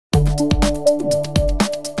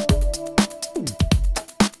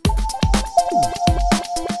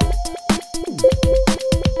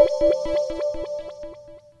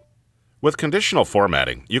With conditional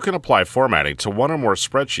formatting, you can apply formatting to one or more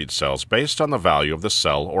spreadsheet cells based on the value of the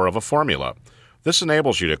cell or of a formula. This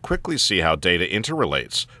enables you to quickly see how data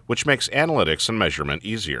interrelates, which makes analytics and measurement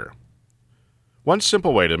easier. One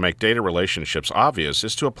simple way to make data relationships obvious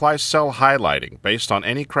is to apply cell highlighting based on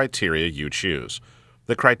any criteria you choose.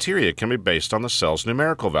 The criteria can be based on the cell's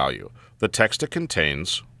numerical value, the text it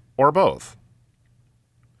contains, or both.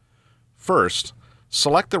 First,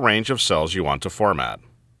 select the range of cells you want to format.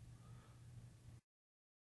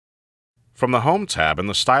 From the Home tab in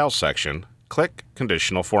the Style section, click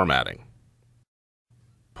Conditional Formatting.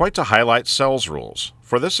 Point to Highlight Cells rules.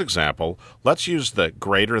 For this example, let's use the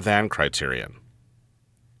greater than criterion.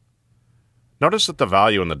 Notice that the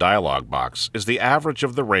value in the dialog box is the average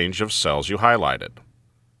of the range of cells you highlighted.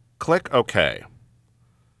 Click OK.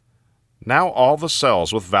 Now all the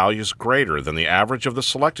cells with values greater than the average of the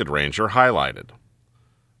selected range are highlighted.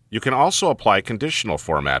 You can also apply conditional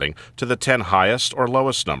formatting to the 10 highest or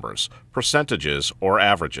lowest numbers, percentages, or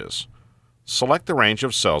averages. Select the range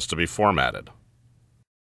of cells to be formatted.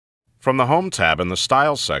 From the Home tab in the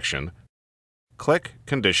Style section, click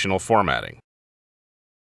Conditional Formatting.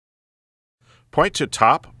 Point to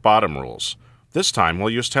Top/Bottom rules. This time we'll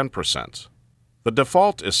use 10%. The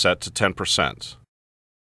default is set to 10%.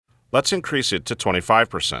 Let's increase it to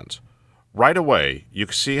 25%. Right away, you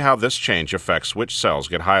can see how this change affects which cells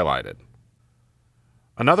get highlighted.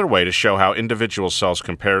 Another way to show how individual cells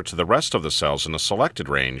compare to the rest of the cells in a selected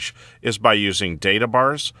range is by using data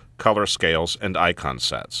bars, color scales, and icon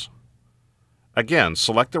sets. Again,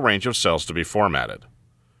 select the range of cells to be formatted.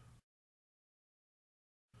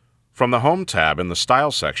 From the Home tab in the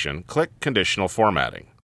Style section, click Conditional Formatting.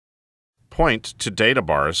 Point to data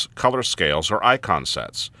bars, color scales, or icon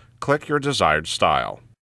sets. Click your desired style.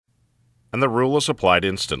 And the rule is applied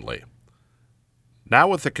instantly. Now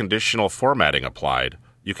with the conditional formatting applied,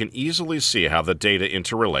 you can easily see how the data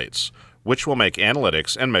interrelates, which will make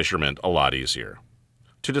analytics and measurement a lot easier.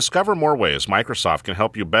 To discover more ways Microsoft can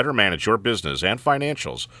help you better manage your business and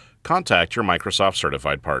financials, contact your Microsoft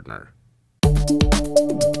Certified Partner.